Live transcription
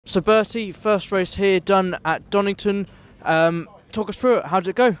So Bertie, first race here done at Donington. Talk us through it. How did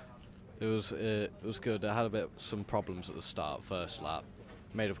it go? It was good. I had some problems at the start, first lap.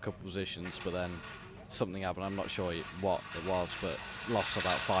 Made up a couple of positions, but then something happened. I'm not sure what it was, but lost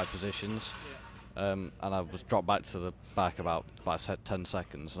about 5 positions. And I was dropped back to the back about 10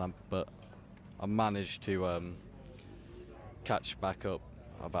 seconds. But I managed to catch back up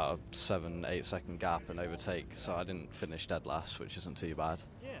about a 7-8 second gap and overtake, so I didn't finish dead last, which isn't too bad.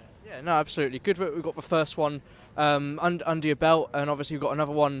 Yeah, no, absolutely. Good that we've got the first one under your belt, and obviously we've got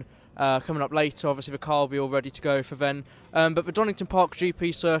another one coming up later. Obviously the car will be all ready to go for then. But the Donington Park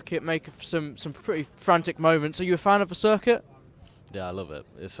GP circuit make some pretty frantic moments. Are you a fan of the circuit? Yeah, I love it.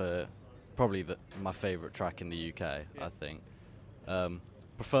 It's probably my favourite track in the UK, I think.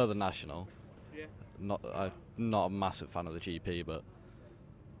 Prefer the National. Yeah. I'm not a massive fan of the GP, but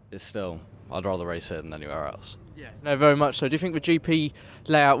it's still, I'd rather race it than anywhere else. Yeah, no, very much so. Do you think the GP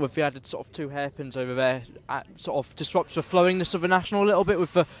layout with the added sort of 2 hairpins over there sort of disrupts the flowingness of the National a little bit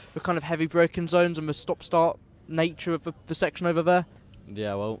with the kind of heavy braking zones and the stop-start nature of the section over there?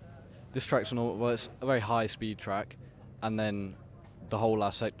 Yeah, well, this track's it's a very high-speed track, and then the whole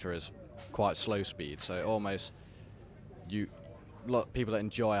last sector is quite slow speed, so it almost, people that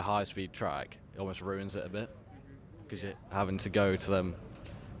enjoy a high-speed track, it almost ruins it a bit, because you're having to go to them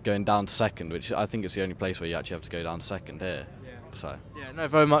going down to second, which I think is the only place where you actually have to go down to second here. Yeah. So. Yeah, no,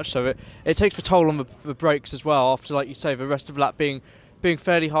 very much so. It takes the toll on the brakes as well. After, like you say, the rest of the lap being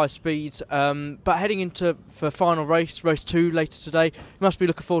fairly high speeds. But heading into the final race 2 later today, you must be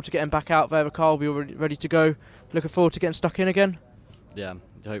looking forward to getting back out there. The car will be already ready to go. Looking forward to getting stuck in again. Yeah,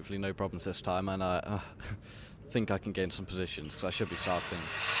 hopefully no problems this time, and I think I can gain some positions because I should be starting.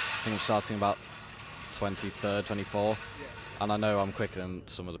 I think I'm starting about 23rd, 24th. And I know I'm quicker than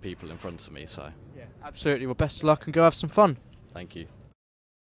some of the people in front of me, so. Yeah, absolutely. Well, best of luck and go have some fun. Thank you.